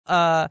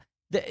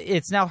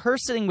it's now her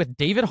sitting with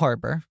David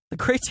Harbour, the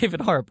great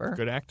David Harbour.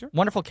 Good actor.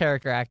 Wonderful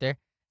character actor.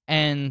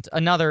 And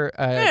another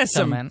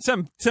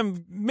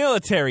some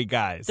military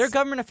guys. They're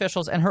government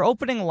officials, and her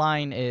opening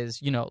line is,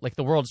 like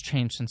the world's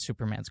changed since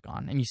Superman's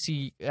gone. And you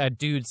see a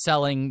dude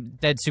selling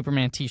dead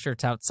Superman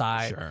T-shirts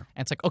outside. Sure.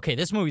 And it's like, okay,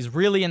 this movie's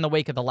really in the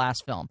wake of the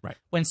last film. Right.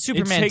 When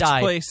Superman died. It takes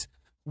died, place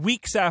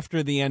weeks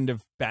after the end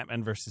of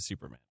Batman vs.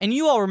 Superman. And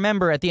you all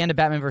remember at the end of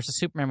Batman vs.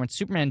 Superman when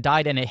Superman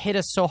died, and it hit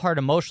us so hard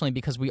emotionally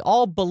because we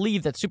all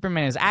believe that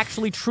Superman is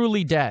actually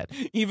truly dead.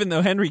 Even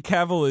though Henry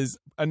Cavill is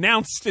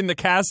announced in the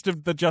cast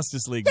of the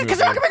Justice League movie. Because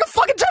they're not going to make a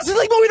fucking Justice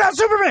League movie without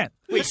Superman!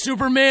 Wait,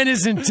 Superman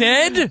isn't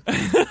dead?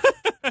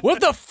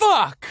 What the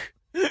fuck?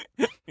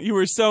 You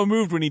were so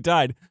moved when he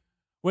died.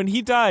 When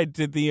he died,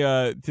 did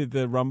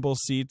the Rumble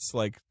seats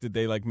did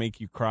they make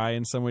you cry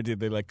in some way? Did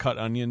they cut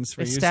onions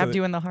for you? They stabbed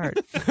you in the heart.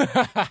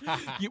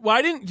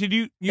 Why didn't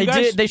you they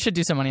guys? They should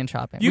do some onion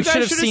chopping. You we should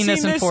guys have seen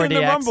this in 4DX.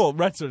 the Rumble.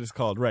 That's what it's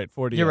called, right?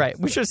 4DX. You're right.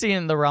 We should have seen it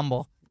in the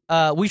Rumble.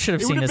 We should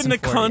have seen this. It would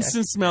have been the 4DX.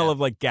 constant smell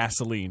of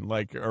gasoline,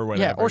 or whatever.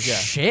 Yeah, or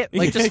shit,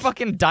 just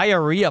fucking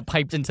diarrhea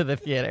piped into the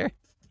theater.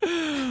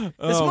 This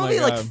movie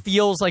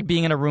feels like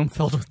being in a room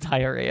filled with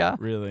diarrhea.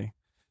 Really.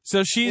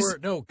 So she's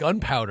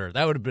gunpowder.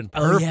 That would have been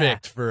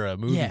perfect for a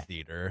movie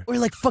theater. Or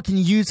fucking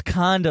used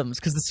condoms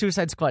because the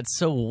Suicide Squad's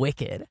so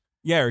wicked.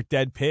 Yeah, or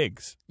dead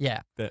pigs.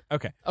 Yeah.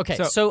 Okay.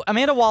 So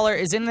Amanda Waller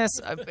is in this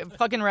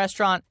fucking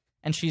restaurant,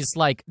 and she's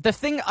like, the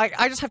thing.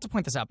 I just have to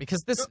point this out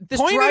because this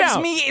drives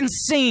me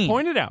insane.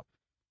 Point it out.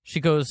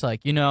 She goes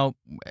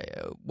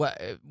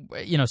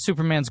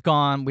Superman's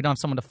gone. We don't have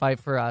someone to fight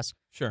for us.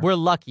 Sure. We're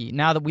lucky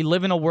now that we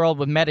live in a world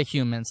with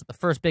metahumans. The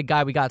first big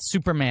guy we got,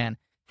 Superman,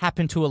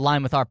 happened to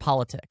align with our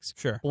politics.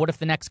 Sure. But what if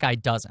the next guy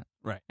doesn't?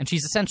 Right. And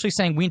she's essentially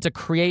saying we need to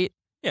create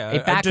a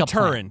backup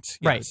deterrent.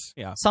 Plan. Yes. Right.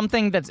 Yeah.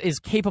 Something that is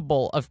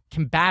capable of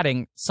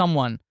combating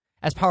someone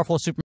as powerful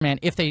as Superman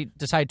if they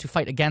decide to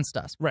fight against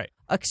us. Right.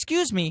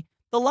 Excuse me,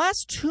 the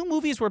last 2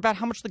 movies were about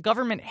how much the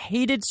government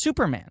hated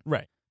Superman.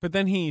 Right. But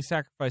then he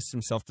sacrificed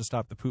himself to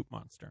stop the poop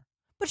monster.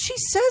 But she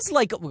says,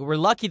 we're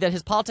lucky that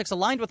his politics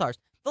aligned with ours.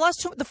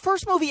 The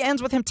first movie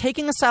ends with him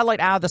taking a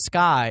satellite out of the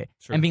sky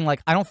and being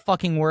like, I don't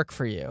fucking work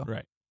for you.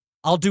 Right.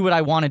 I'll do what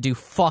I want to do.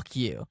 Fuck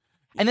you.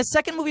 And the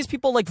second movie is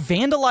people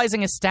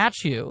vandalizing his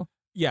statue.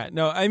 Yeah,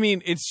 no, I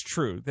mean, it's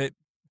true. But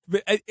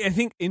I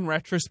think in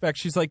retrospect,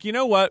 she's like, you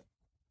know what?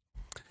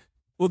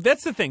 Well,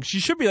 that's the thing. She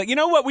should be like, you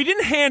know what? We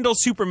didn't handle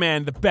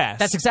Superman the best.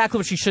 That's exactly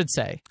what she should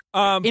say.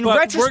 In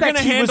retrospect, we're going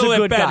to handle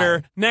it better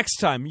guy. next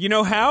time. You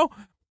know how?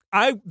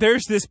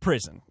 There's this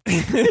prison.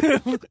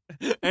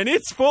 And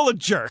it's full of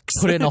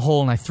jerks. Put it in a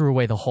hole and I threw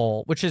away the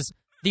hole, which is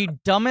the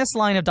dumbest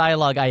line of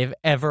dialogue I have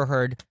ever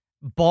heard.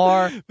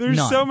 There's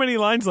none. so many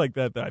lines like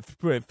that I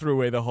threw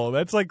away the hole.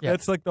 That's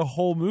that's the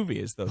whole movie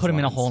is those. Put him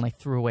lines. in a hole and I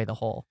threw away the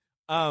hole.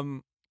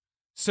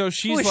 So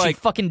she's Who is she,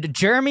 fucking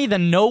Jeremy the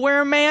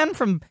Nowhere Man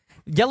from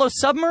Yellow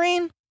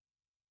Submarine?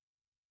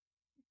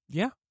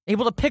 Yeah.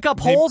 Able to pick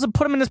up holes and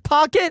put them in his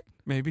pocket?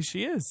 Maybe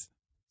she is.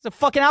 It's a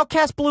fucking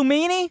outcast blue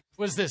meanie?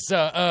 Was this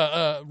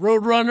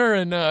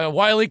Roadrunner and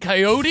Wile E.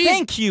 Coyote?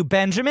 Thank you,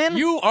 Benjamin.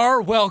 You are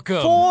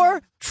welcome.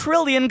 4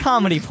 trillion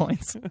comedy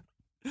points.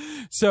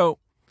 So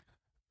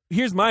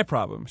here's my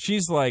problem.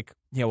 She's like,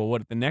 yeah, well, what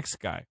if the next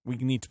guy? We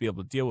need to be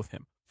able to deal with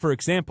him. For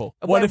example,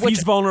 what if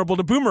he's vulnerable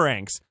to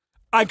boomerangs?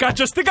 I got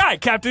just the guy,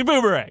 Captain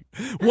Boomerang.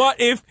 What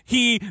if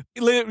he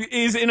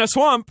is in a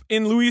swamp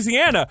in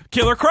Louisiana?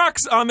 Killer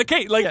Croc's on the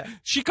case.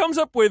 She comes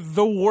up with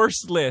the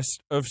worst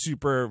list of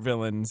super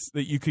villains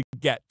that you could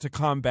get to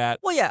combat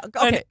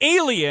an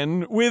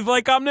alien with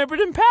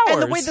omnipotent powers.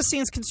 And the way the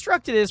scene's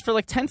constructed is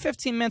for 10,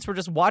 15 minutes, we're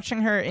just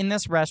watching her in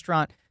this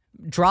restaurant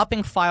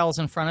dropping files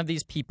in front of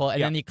these people,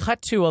 and then you cut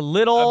to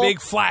a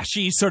big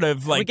flashy sort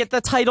of we get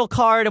the title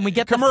card and we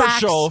get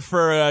commercial the facts.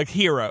 for a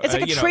hero. It's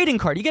like a trading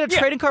card. You get a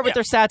trading card with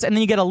their stats, and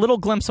then you get a little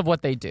glimpse of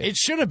what they do. It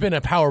should have been a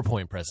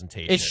PowerPoint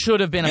presentation. It should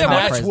have been a PowerPoint.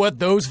 That's what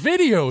those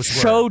videos were.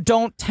 Show,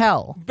 don't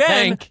tell. Ben,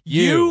 Thank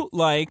you.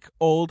 like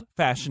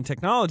old-fashioned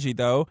technology,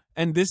 though,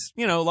 and this,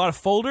 a lot of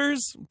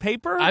folders,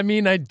 paper. I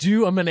mean, I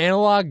do. I'm an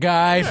analog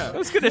guy. Yeah, I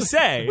was going to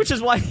say. Which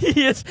is why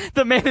he is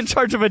the man in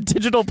charge of a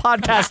digital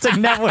podcasting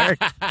network.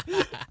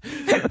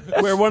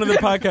 Where one of the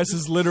podcasts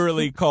is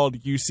literally called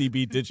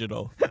UCB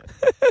Digital.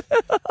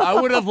 I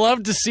would have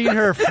loved to see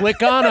her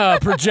flick on a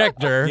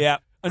projector. Yeah.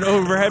 An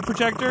overhead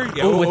projector?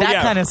 Yeah. Ooh, with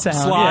that kind of sound.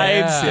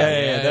 Slides.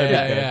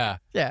 Yeah.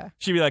 Yeah.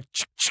 She'd be like,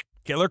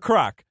 Killer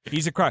Croc.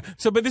 He's a croc.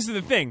 But this is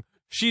the thing.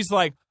 She's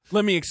like,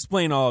 let me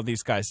explain all of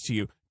these guys to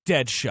you.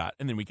 Deadshot.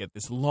 And then we get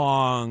this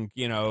long,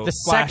 the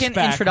second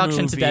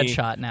introduction to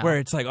Deadshot now. Where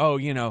it's like,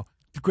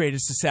 the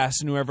greatest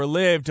assassin who ever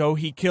lived. Oh,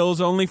 he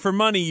kills only for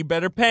money. You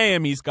better pay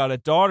him. He's got a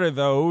daughter,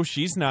 though.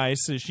 She's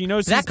nice. She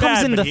knows that he's comes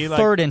bad, in but the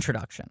third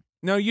introduction.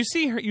 No, you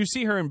see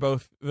her in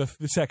both the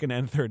second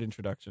and third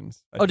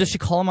introductions. I think. Does she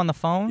call him on the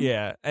phone?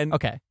 Yeah. And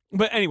okay.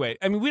 But anyway,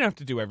 I mean, we don't have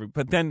to do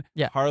but then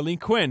Harley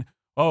Quinn.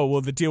 Oh,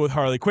 well, the deal with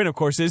Harley Quinn, of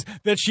course, is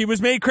that she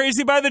was made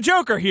crazy by the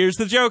Joker. Here's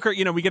the Joker.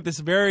 We get this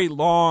very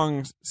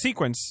long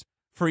sequence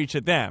for each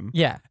of them.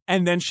 Yeah.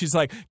 And then she's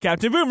like,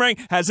 Captain Boomerang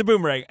has a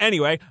boomerang.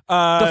 Anyway,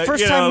 the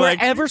first time we're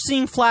like, ever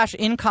seeing Flash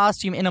in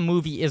costume in a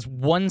movie is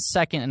 1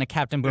 second in a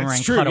Captain Boomerang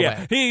it's true, cutaway.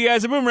 yeah. He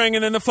has a boomerang,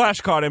 and then the Flash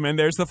caught him, and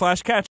there's the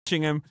Flash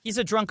catching him. He's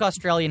a drunk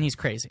Australian. He's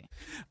crazy.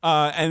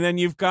 And then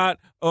you've got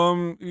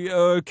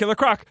Killer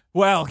Croc.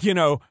 Well,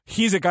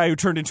 he's a guy who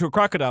turned into a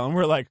crocodile, and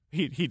we're like,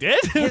 he did?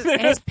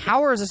 His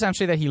power is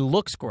essentially that he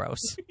looks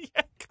gross.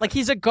 Yeah. Like,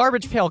 he's a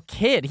garbage pail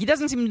kid. He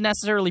doesn't seem to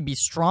necessarily be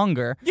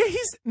stronger. Yeah,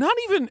 he's not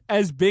even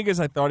as big as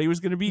I thought he was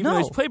going to be. No.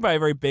 He's played by a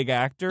very big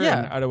actor.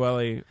 Yeah.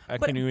 Adewale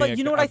Akinnuyi. But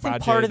you know what I think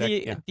part of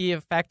the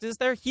effect is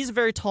there? He's a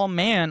very tall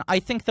man. I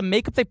think the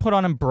makeup they put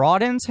on him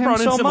broadens him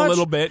so much a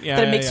little bit. Yeah,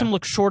 that it makes him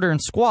look shorter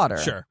and squatter.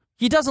 Sure.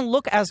 He doesn't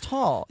look as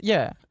tall.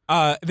 Yeah.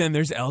 Then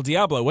there's El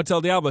Diablo. What's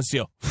El Diablo's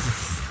deal?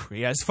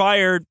 He has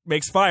fire,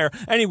 makes fire.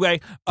 Anyway,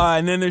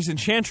 and then there's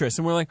Enchantress,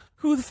 and we're like,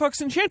 who the fuck's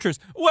Enchantress?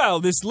 Well,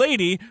 this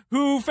lady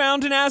who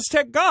found an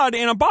Aztec god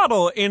in a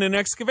bottle in an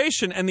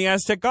excavation, and the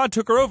Aztec god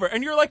took her over.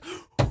 And you're like,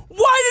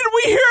 why did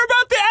we hear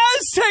about the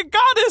Aztec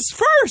goddess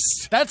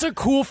first? That's a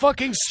cool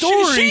fucking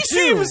story, She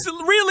too. seems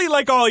really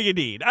like all you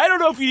need. I don't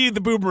know if you need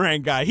the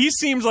boomerang guy. He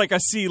seems like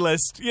a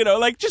C-list,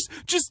 like just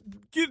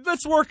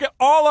let's work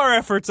all our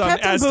efforts on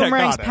Captain Aztec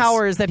Boomerang's goddess.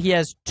 power is that he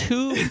has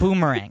 2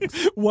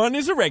 boomerangs. One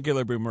is a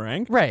regular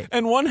boomerang. Right.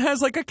 And one has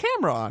like a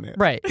camera on it.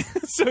 Right.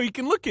 So he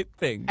can look at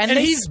things. And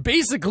he's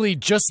basically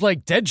just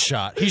like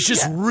Deadshot. He's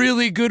just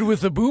really good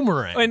with a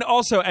boomerang. And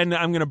also, and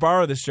I'm going to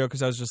borrow this joke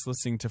because I was just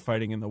listening to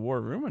Fighting in the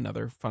War Room,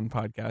 another fun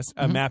podcast.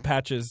 Matt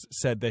Patches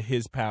said that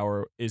his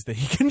power is that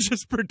he can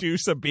just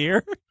produce a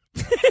beer.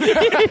 He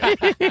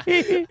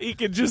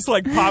can just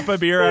like pop a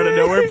beer out of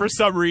nowhere for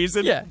some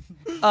reason. Yeah.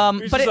 He's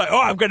But just like,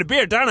 I've got a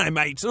beer, don't I,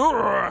 mates?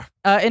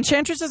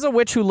 Enchantress is a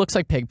witch who looks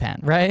like Pigpen,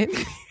 right?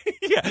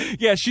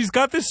 Yeah. She's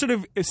got this sort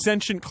of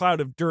ascension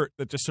cloud of dirt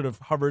that just sort of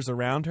hovers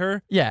around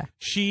her. Yeah.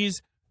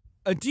 She's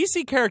a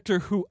DC character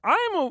who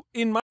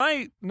in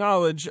my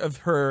knowledge of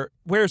her,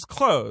 wears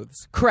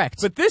clothes. Correct.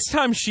 But this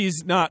time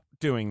she's not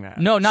doing that.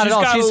 No, not she's at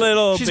all. Got a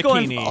little she's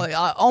bikini. going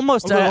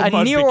almost A little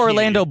a near bikini.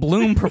 Orlando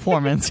Bloom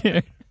performance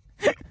here.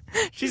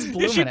 She's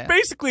blooming She it.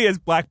 basically has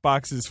black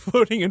boxes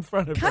floating in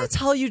front of Can her. I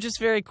tell you just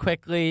very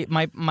quickly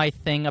my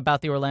thing about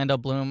the Orlando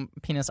Bloom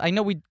penis? I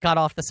know we got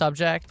off the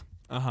subject.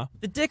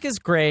 The dick is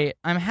great.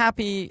 I'm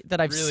happy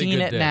that I've Really seen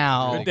good it dick.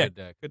 now. Really good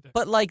dick.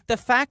 But like the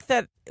fact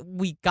that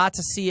we got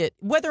to see it,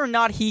 whether or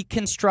not he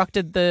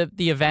constructed the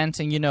event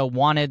and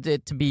wanted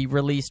it to be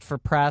released for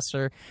press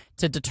or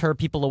to deter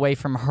people away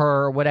from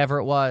her or whatever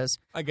it was,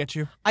 I get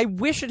you. I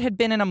wish it had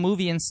been in a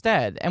movie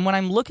instead. And when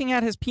I'm looking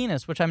at his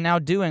penis, which I'm now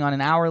doing on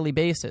an hourly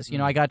basis,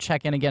 I got to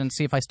check in again and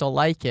see if I still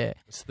like it.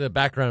 It's the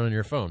background on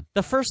your phone.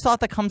 The first thought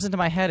that comes into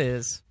my head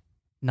is,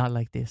 not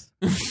like this.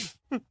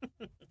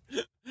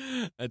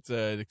 That's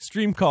an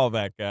extreme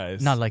callback,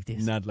 guys. Not like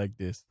this. Not like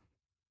this.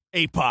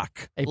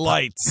 APOC.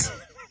 Lights.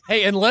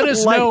 Hey, and let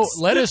us know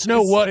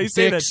what I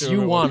say that dicks to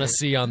you him. want to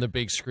see on the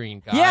big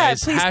screen, guys. Yeah,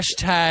 please.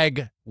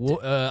 Hashtag,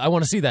 I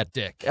want to see that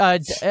dick. I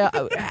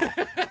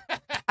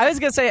was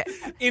gonna say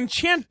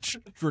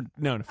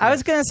I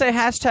was gonna say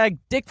hashtag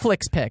dick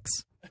flicks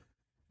pics.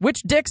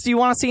 Which dicks do you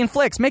want to see in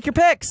flicks? Make your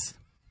picks.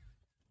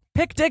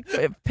 Pick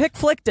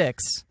flick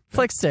dicks.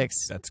 Flick sticks.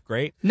 That's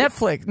great.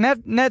 Netflix.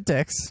 Net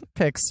dicks.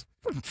 Pics.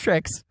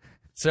 Tricks.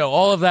 So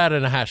all of that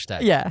in a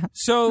hashtag. Yeah.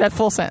 So that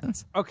full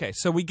sentence. Okay,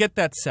 so we get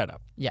that set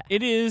up. Yeah.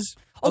 It is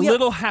a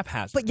little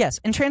haphazard. But yes,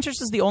 Enchantress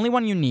is the only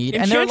one you need.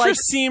 Enchantress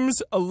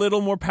seems a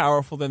little more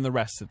powerful than the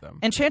rest of them.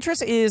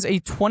 Enchantress is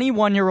a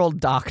 21-year-old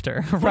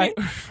doctor, right?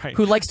 Right.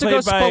 Who likes to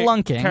Played go by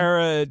spelunking.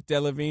 Cara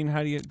Delevingne.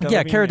 How do you?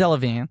 Yeah, Cara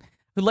Delevingne,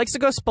 who likes to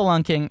go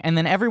spelunking, and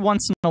then every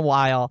once in a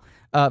while,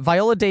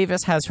 Viola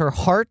Davis has her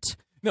heart.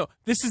 No,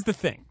 this is the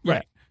thing. Yeah.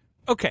 Right.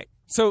 Okay,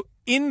 so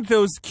in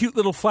those cute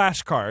little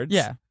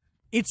flashcards,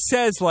 it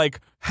says like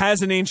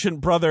has an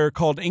ancient brother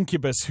called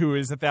Incubus who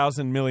is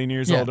 1,000 million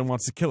years old and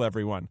wants to kill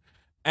everyone.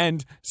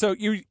 And so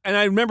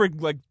I remember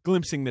like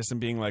glimpsing this and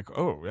being like,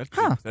 oh,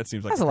 that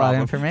seems like that's a lot problem.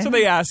 of information. So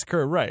they ask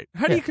her, right,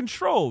 how do you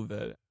control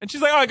that? And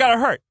she's like, oh, I got a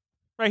heart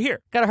right here.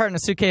 Got a heart in a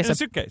suitcase. In a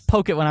suitcase.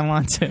 Poke it when I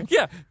want to.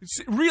 Yeah, it's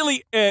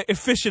really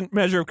efficient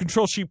measure of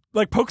control. She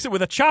like pokes it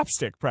with a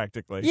chopstick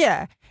practically.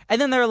 Yeah. And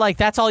then they're like,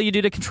 that's all you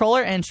do to control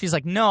her? And she's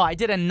like, no, I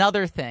did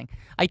another thing.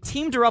 I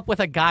teamed her up with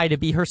a guy to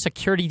be her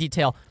security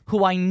detail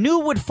who I knew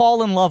would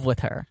fall in love with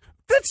her.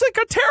 That's like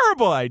a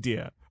terrible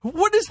idea.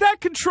 What is that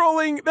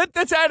controlling?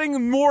 That's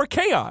adding more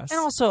chaos. And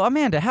also,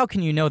 Amanda, how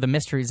can you know the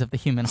mysteries of the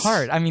human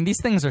heart? I mean,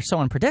 these things are so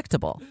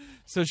unpredictable.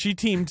 So she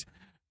teamed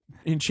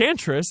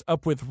Enchantress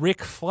up with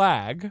Rick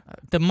Flag.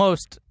 The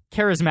most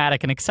charismatic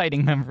and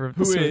exciting member of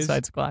the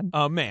Suicide Squad.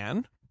 A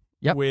man.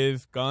 Yep.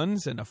 With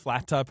guns and a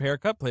flat top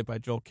haircut, played by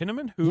Joel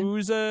Kinnaman,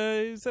 who's in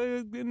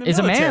the is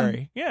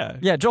military. A man.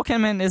 Yeah, Joel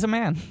Kinnaman is a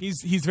man.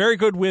 He's very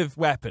good with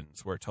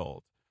weapons, we're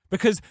told.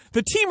 Because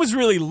the team was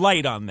really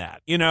light on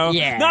that,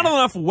 Yeah. Not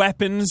enough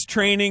weapons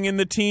training in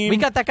the team. We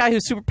got that guy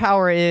whose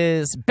superpower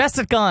is best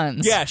at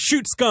guns. Yeah,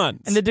 shoots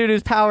guns. And the dude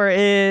whose power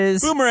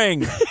is...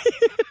 Boomerang.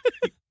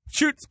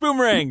 shoots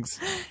boomerangs.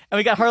 And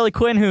we got Harley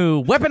Quinn,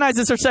 who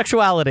weaponizes her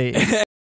sexuality.